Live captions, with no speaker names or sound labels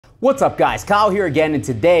What's up guys, Kyle here again, and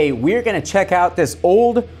today we're gonna check out this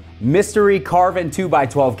old mystery Carvin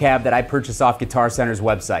 2x12 cab that I purchased off Guitar Center's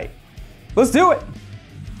website. Let's do it!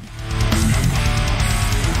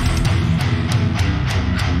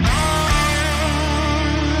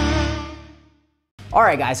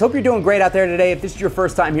 Alright guys, hope you're doing great out there today. If this is your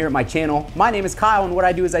first time here at my channel, my name is Kyle, and what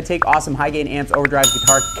I do is I take awesome high gain amps, overdrives,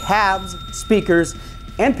 guitar cabs, speakers,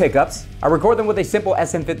 and pickups. I record them with a simple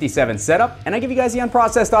SM57 setup, and I give you guys the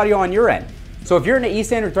unprocessed audio on your end. So if you're into E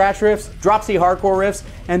standard thrash riffs, drop C hardcore riffs,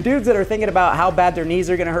 and dudes that are thinking about how bad their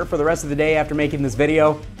knees are gonna hurt for the rest of the day after making this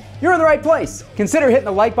video, you're in the right place. Consider hitting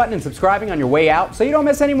the like button and subscribing on your way out so you don't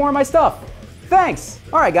miss any more of my stuff. Thanks.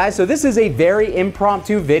 All right guys, so this is a very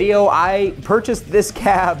impromptu video. I purchased this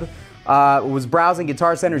cab, was browsing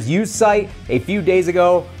Guitar Center's used site a few days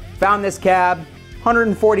ago, found this cab,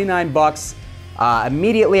 149 bucks.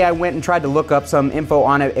 Immediately I went and tried to look up some info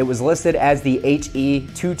on it. It was listed as the HE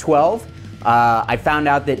 212. I found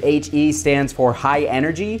out that HE stands for high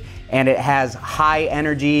energy, and it has high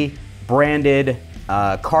energy branded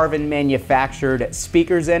Carvin manufactured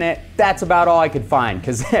speakers in it. That's about all I could find,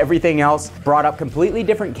 because everything else brought up completely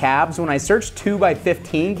different cabs. When I searched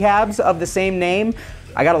 2x15 cabs of the same name,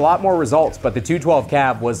 I got a lot more results, but the 212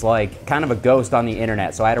 cab was like kind of a ghost on the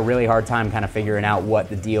internet, so I had a really hard time kind of figuring out what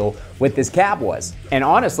the deal with this cab was. And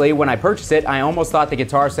honestly, when I purchased it, I almost thought the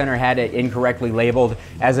Guitar Center had it incorrectly labeled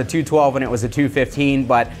as a 212 when it was a 215,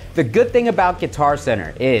 but the good thing about Guitar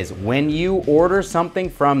Center is when you order something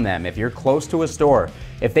from them, if you're close to a store,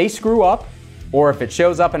 if they screw up, or if it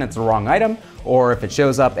shows up and it's the wrong item, or if it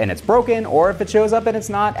shows up and it's broken, or if it shows up and it's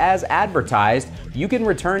not as advertised, you can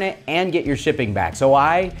return it and get your shipping back. So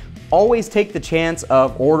I always take the chance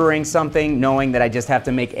of ordering something knowing that I just have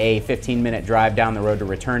to make a 15-minute drive down the road to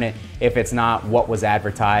return it if it's not what was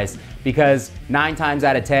advertised, because 9 times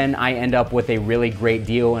out of 10, I end up with a really great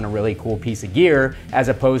deal and a really cool piece of gear, as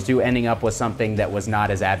opposed to ending up with something that was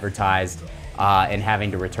not as advertised and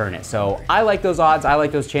having to return it. So I like those odds, I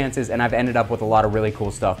like those chances, and I've ended up with a lot of really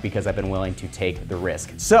cool stuff because I've been willing to take the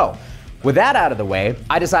risk. So with that out of the way,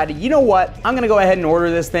 I decided, you know what, I'm gonna go ahead and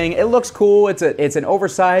order this thing. It looks cool, it's an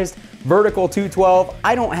oversized vertical 212.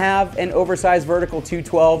 I don't have an oversized vertical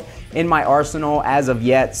 212 in my arsenal as of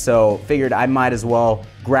yet, so figured I might as well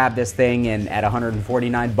grab this thing, and at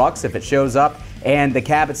 149 bucks if it shows up and the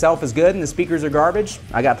cab itself is good and the speakers are garbage,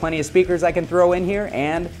 I got plenty of speakers I can throw in here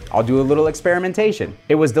and I'll do a little experimentation.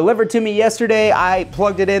 It was delivered to me yesterday. I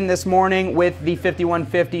plugged it in this morning with the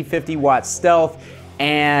 5150 50-watt Stealth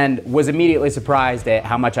and was immediately surprised at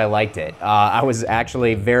how much I liked it. I was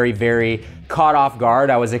actually very, very caught off guard.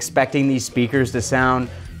 I was expecting these speakers to sound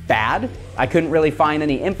bad. I couldn't really find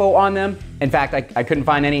any info on them. In fact, I couldn't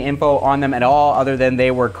find any info on them at all, other than they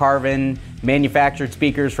were Carvin manufactured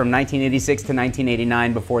speakers from 1986 to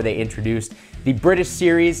 1989 before they introduced the British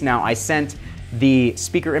series. Now, I sent the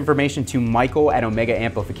speaker information to Michael at Omega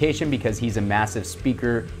Amplification because he's a massive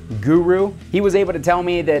speaker guru. He was able to tell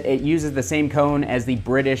me that it uses the same cone as the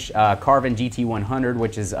British Carvin GT100,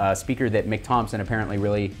 which is a speaker that Mick Thompson apparently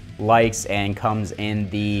really likes, and comes in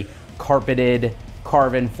the carpeted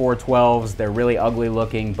Carvin 412s. They're really ugly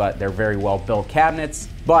looking, but they're very well built cabinets.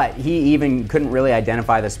 But he even couldn't really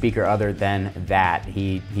identify the speaker other than that.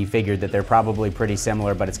 He figured that they're probably pretty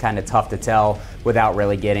similar, but it's kind of tough to tell without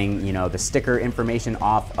really getting, you know, the sticker information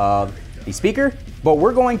off of the speaker. But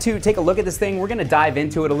we're going to take a look at this thing. We're gonna dive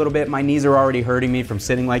into it a little bit. My knees are already hurting me from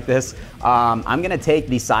sitting like this. I'm gonna take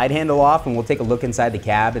the side handle off and we'll take a look inside the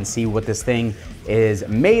cab and see what this thing is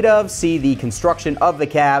made of, see the construction of the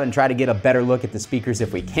cab, and try to get a better look at the speakers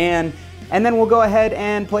if we can. And then we'll go ahead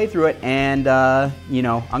and play through it, and you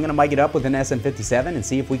know, I'm gonna mic it up with an SM57 and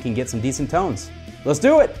see if we can get some decent tones. Let's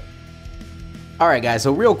do it. All right guys,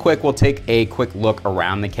 so real quick, we'll take a quick look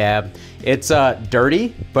around the cab. It's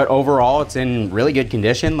dirty, but overall it's in really good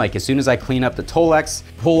condition. Like, as soon as I clean up the Tolex,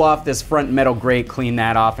 pull off this front metal grate, clean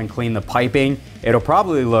that off, and clean the piping, it'll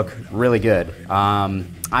probably look really good.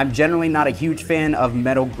 I'm generally not a huge fan of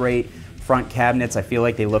metal grate front cabinets. I feel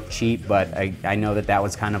like they look cheap, but I know that that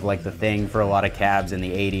was kind of like the thing for a lot of cabs in the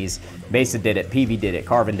 80s. Mesa did it, PV did it,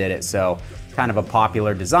 Carvin did it, so kind of a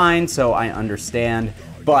popular design, so I understand.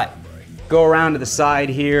 But go around to the side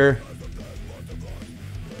here.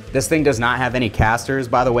 This thing does not have any casters,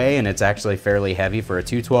 by the way, and it's actually fairly heavy for a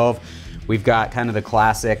 212. We've got kind of the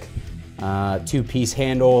classic two-piece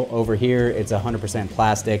handle over here. It's 100%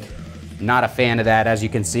 plastic. Not a fan of that, as you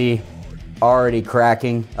can see. Already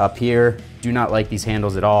cracking up here. Do not like these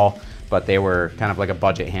handles at all, but they were kind of like a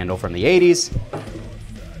budget handle from the 80s.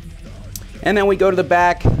 And then we go to the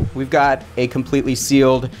back. We've got a completely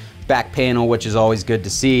sealed back panel, which is always good to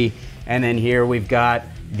see. And then here we've got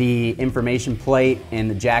the information plate and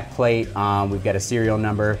the jack plate. We've got a serial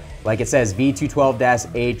number. Like it says,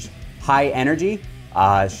 V212-H high energy.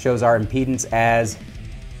 Shows our impedance as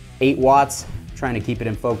 8 watts. Trying to keep it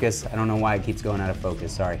in focus. I don't know why it keeps going out of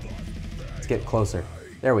focus, sorry. Let's get closer.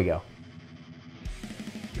 There we go.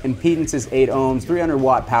 Impedance is 8 ohms, 300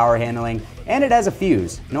 watt power handling, and it has a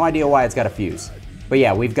fuse. No idea why it's got a fuse. But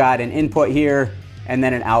yeah, we've got an input here and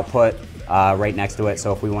then an output right next to it.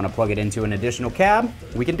 So if we want to plug it into an additional cab,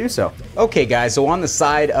 we can do so. Okay guys, so on the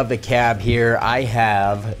side of the cab here, I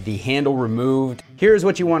have the handle removed. Here's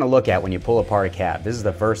what you want to look at when you pull apart a cab. This is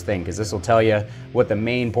the first thing, because this will tell you what the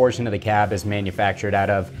main portion of the cab is manufactured out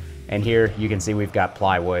of. And here you can see we've got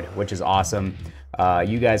plywood, which is awesome.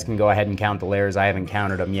 You guys can go ahead and count the layers. I haven't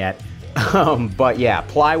counted them yet. But yeah,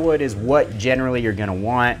 plywood is what generally you're gonna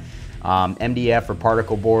want. MDF or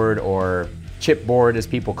particle board, or chipboard as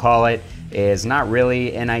people call it, is not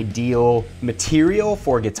really an ideal material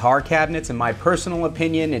for guitar cabinets. In my personal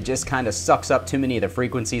opinion, it just kind of sucks up too many of the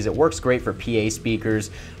frequencies. It works great for PA speakers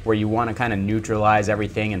where you want to kind of neutralize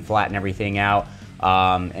everything and flatten everything out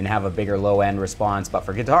and have a bigger low end response. But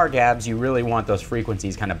for guitar cabs, you really want those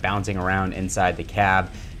frequencies kind of bouncing around inside the cab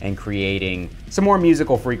and creating some more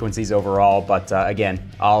musical frequencies overall. But again,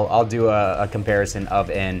 I'll do a comparison of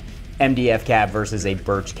an MDF cab versus a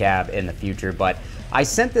birch cab in the future. But I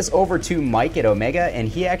sent this over to Mike at Omega, and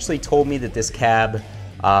he actually told me that this cab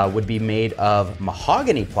would be made of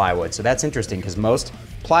mahogany plywood. So that's interesting, because most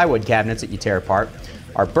plywood cabinets that you tear apart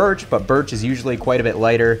are birch, but birch is usually quite a bit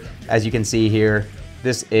lighter. As you can see here,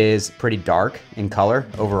 this is pretty dark in color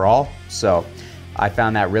overall. So I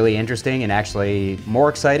found that really interesting and actually more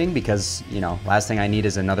exciting, because, you know, last thing I need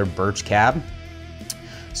is another birch cab.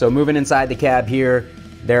 So moving inside the cab here,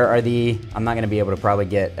 there are I'm not gonna be able to probably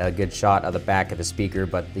get a good shot of the back of the speaker,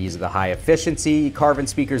 but these are the high efficiency Carvin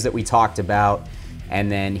speakers that we talked about.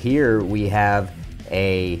 And then here we have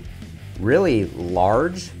a really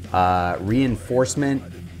large reinforcement.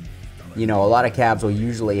 You know, a lot of cabs will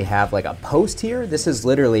usually have like a post here. This is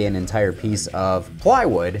literally an entire piece of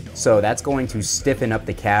plywood. So that's going to stiffen up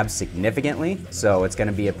the cab significantly. So it's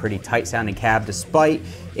gonna be a pretty tight sounding cab despite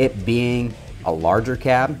it being a larger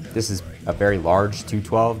cab. This is a very large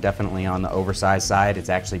 212, definitely on the oversized side. It's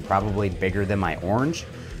actually probably bigger than my orange,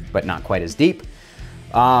 but not quite as deep.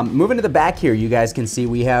 Moving to the back here, you guys can see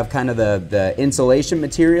we have kind of the insulation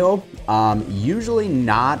material. Usually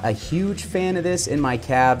not a huge fan of this in my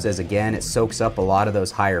cabs, as again, it soaks up a lot of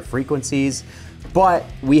those higher frequencies. But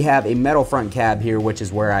we have a metal front cab here, which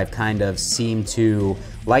is where I've kind of seemed to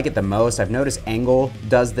like it the most. I've noticed Engel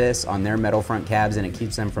does this on their metal front cabs, and it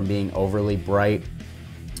keeps them from being overly bright.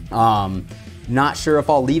 Not sure if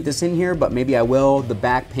I'll leave this in here, but maybe I will. The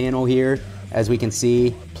back panel here, as we can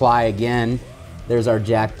see, ply again. There's our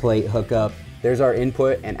jack plate hookup. There's our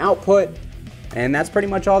input and output. And that's pretty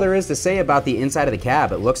much all there is to say about the inside of the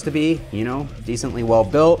cab. It looks to be, you know, decently well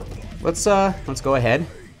built. Let's go ahead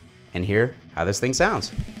and hear how this thing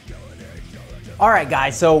sounds. All right,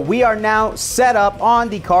 guys, so we are now set up on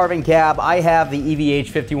the Carvin cab. I have the EVH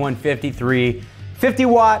 5153 50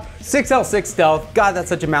 watt 6L6 Stealth. God, that's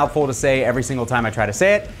such a mouthful to say every single time I try to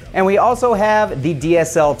say it. And we also have the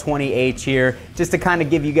DSL-20H here, just to kind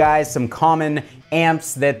of give you guys some common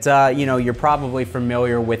amps that you know, you're probably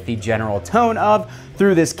familiar with the general tone of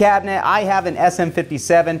through this cabinet. I have an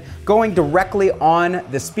SM57 going directly on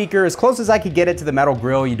the speaker as close as I could get it to the metal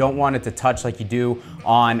grill. You don't want it to touch like you do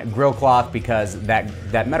on grill cloth, because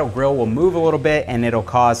that metal grill will move a little bit and it'll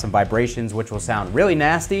cause some vibrations, which will sound really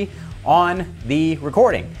nasty on the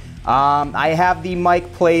recording. I have the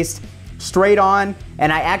mic placed straight on,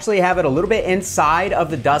 and I actually have it a little bit inside of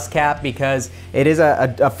the dust cap because it is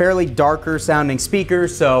a fairly darker sounding speaker.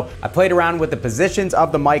 So I played around with the positions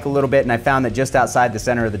of the mic a little bit, and I found that just outside the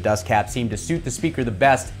center of the dust cap seemed to suit the speaker the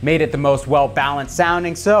best, made it the most well-balanced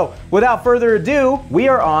sounding. So without further ado, we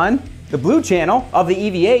are on the blue channel of the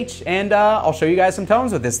EVH, and I'll show you guys some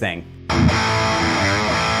tones with this thing.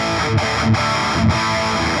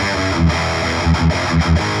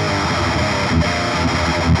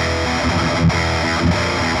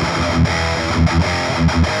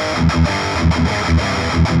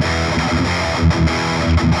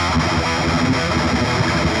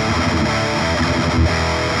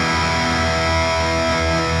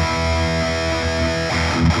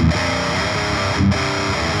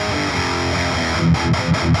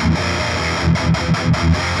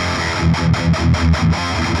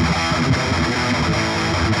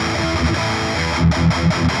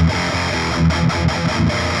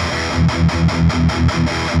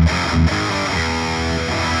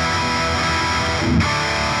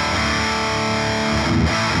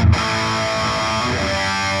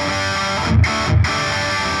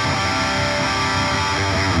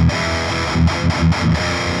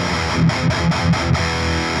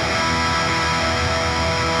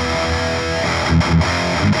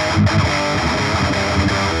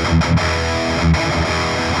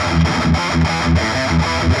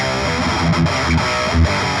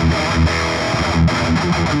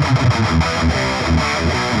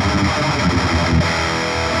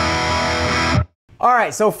 All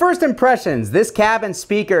right, so first impressions, this cabin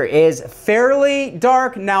speaker is fairly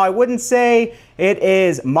dark. Now, I wouldn't say it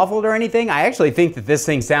is muffled or anything. I actually think that this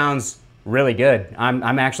thing sounds really good.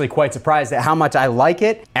 I'm actually quite surprised at how much I like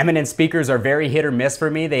it. Eminence speakers are very hit or miss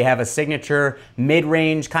for me. They have a signature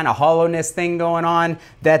mid-range kind of hollowness thing going on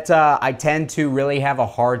that I tend to really have a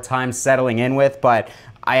hard time settling in with, but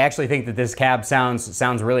I actually think that this cab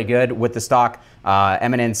sounds really good with the stock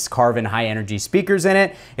Eminence Carvin high energy speakers in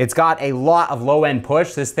it. It's got a lot of low end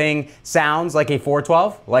push. This thing sounds like a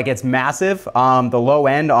 412, like it's massive. The low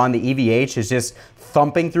end on the EVH is just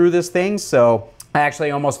thumping through this thing. So I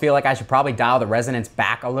actually almost feel like I should probably dial the resonance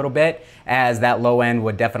back a little bit, as that low end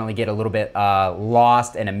would definitely get a little bit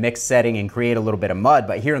lost in a mix setting and create a little bit of mud.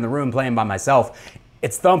 But here in the room playing by myself,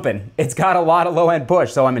 it's thumping. It's got a lot of low end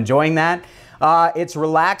push, so I'm enjoying that. It's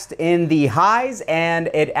relaxed in the highs,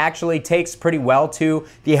 and it actually takes pretty well to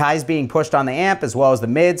the highs being pushed on the amp as well as the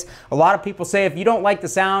mids. A lot of people say if you don't like the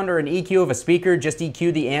sound or an EQ of a speaker, just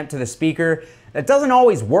EQ the amp to the speaker. That doesn't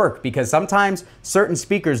always work, because sometimes certain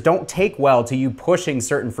speakers don't take well to you pushing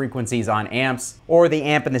certain frequencies on amps, or the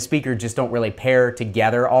amp and the speaker just don't really pair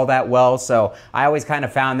together all that well. So I always kind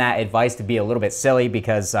of found that advice to be a little bit silly,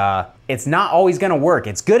 because it's not always gonna work.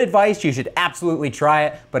 It's good advice, you should absolutely try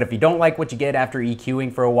it, but if you don't like what you get after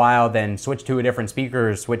EQing for a while, then switch to a different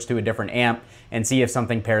speaker or switch to a different amp and see if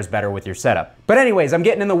something pairs better with your setup. But anyways, I'm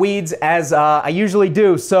getting in the weeds as I usually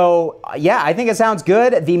do. So yeah, I think it sounds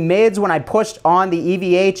good. The mids, when I pushed on the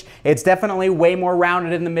EVH, it's definitely way more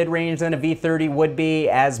rounded in the mid-range than a V30 would be,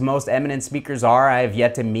 as most Eminence speakers are. I have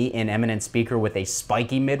yet to meet an Eminence speaker with a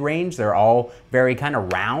spiky mid-range. They're all very kind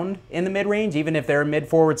of round in the mid-range, even if they're a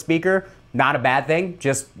mid-forward speaker. Not a bad thing,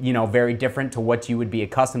 just, you know, very different to what you would be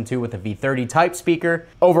accustomed to with a V30 type speaker.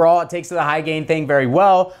 Overall, it takes to the high gain thing very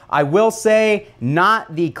well. I will say,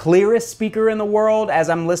 not the clearest speaker in the world as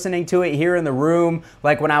I'm listening to it here in the room.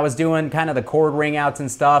 Like when I was doing kind of the chord ring outs and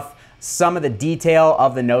stuff, some of the detail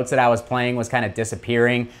of the notes that I was playing was kind of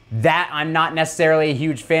disappearing. That I'm not necessarily a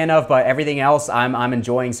huge fan of, but everything else I'm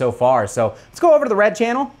enjoying so far. So let's go over to the red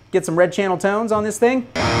channel, get some red channel tones on this thing.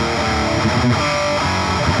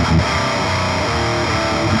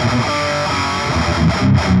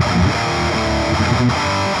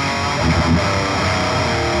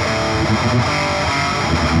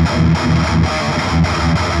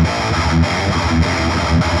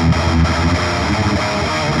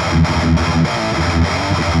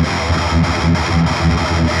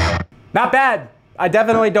 Not bad. I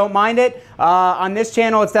definitely don't mind it. On this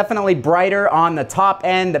channel, it's definitely brighter on the top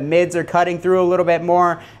end. The mids are cutting through a little bit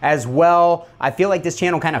more as well. I feel like this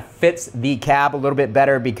channel kind of fits the cab a little bit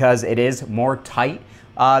better because it is more tight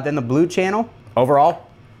than the blue channel. Overall,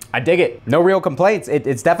 I dig it. No real complaints.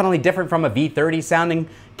 It's definitely different from a V30 sounding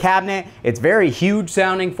cabinet. It's very huge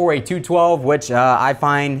sounding for a 212, which I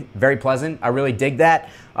find very pleasant. I really dig that.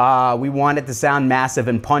 We want it to sound massive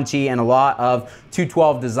and punchy, and a lot of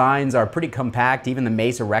 212 designs are pretty compact. Even the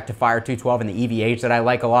Mesa Rectifier 212 and the EVH that I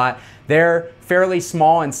like a lot, they're fairly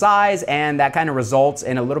small in size, and that kind of results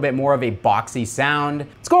in a little bit more of a boxy sound.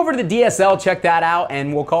 Let's go over to the DSL, check that out,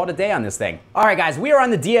 and we'll call it a day on this thing. All right, guys, we are on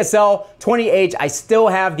the DSL 20H. I still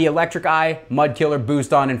have the Electric Eye Mud Killer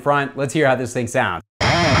boost on in front. Let's hear how this thing sounds.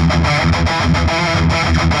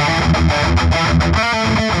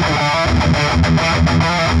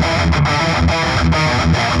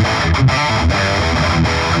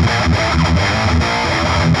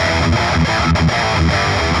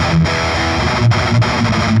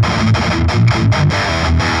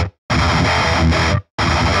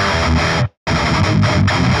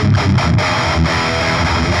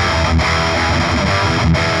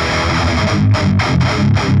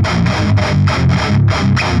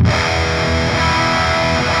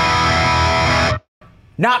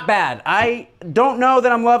 Not bad. I don't know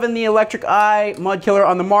that I'm loving the Electric Eye Mud Killer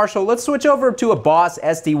on the Marshall. Let's switch over to a Boss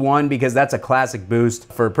SD1 because that's a classic boost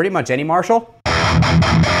for pretty much any Marshall.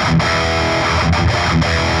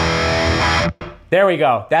 There we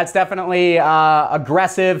go. That's definitely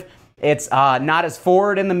aggressive. It's not as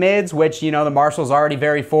forward in the mids, which, you know, the Marshall's already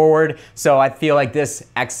very forward. So I feel like this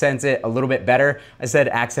accents it a little bit better. I said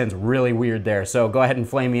accent's really weird there. So go ahead and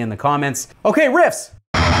flame me in the comments. Okay, riffs.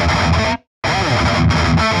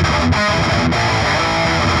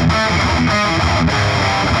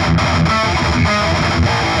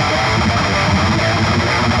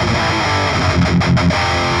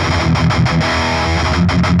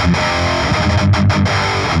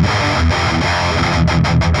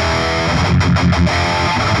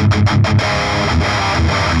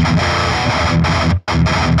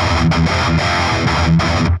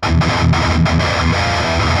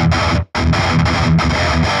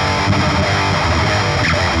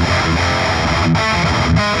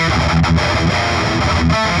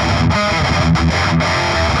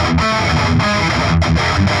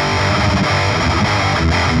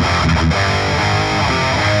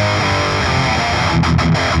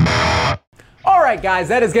 right, guys,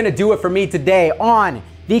 that is gonna do it for me today on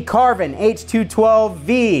the Carvin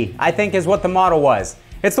H212-V, I think is what the model was.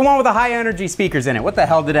 It's the one with the high energy speakers in it. What the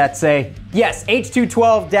hell did that say? Yes,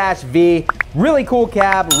 H212-V. Really cool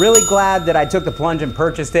cab. Really glad that I took the plunge and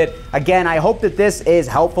purchased it. Again, I hope that this is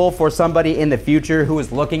helpful for somebody in the future who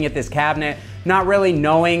is looking at this cabinet, not really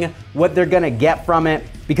knowing what they're gonna get from it.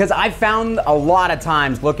 Because I've found a lot of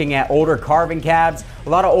times looking at older Carvin cabs, a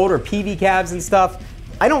lot of older PV cabs and stuff,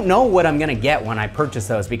 I don't know what I'm gonna get when I purchase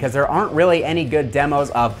those because there aren't really any good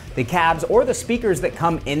demos of the cabs or the speakers that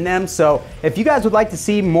come in them. So if you guys would like to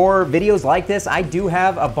see more videos like this, I do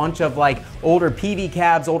have a bunch of like older PV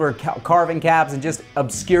cabs, older Carvin cabs, and just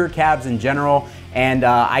obscure cabs in general. And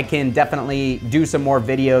I can definitely do some more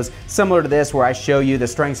videos similar to this where I show you the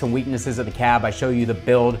strengths and weaknesses of the cab. I show you the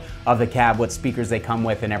build of the cab, what speakers they come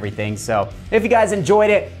with and everything. So if you guys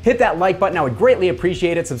enjoyed it, hit that like button. I would greatly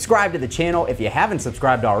appreciate it. Subscribe to the channel if you haven't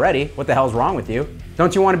subscribed already. What the hell's wrong with you?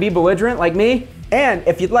 Don't you want to be belligerent like me? And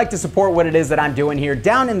if you'd like to support what it is that I'm doing here,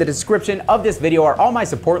 down in the description of this video are all my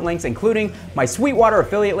support links, including my Sweetwater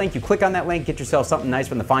affiliate link. You click on that link, get yourself something nice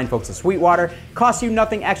from the fine folks at Sweetwater. Costs you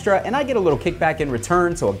nothing extra, and I get a little kickback in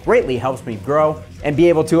return, so it greatly helps me grow and be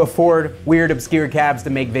able to afford weird, obscure cabs to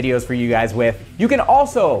make videos for you guys with. You can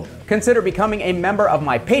also consider becoming a member of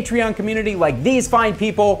my Patreon community like these fine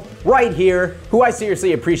people right here, who I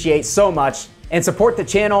seriously appreciate so much, and support the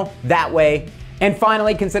channel that way. And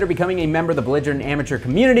finally, consider becoming a member of the Belligerent Amateur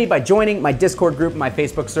community by joining my Discord group and my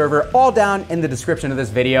Facebook server, all down in the description of this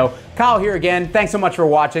video. Kyle here again. Thanks so much for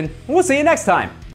watching, and we'll see you next time.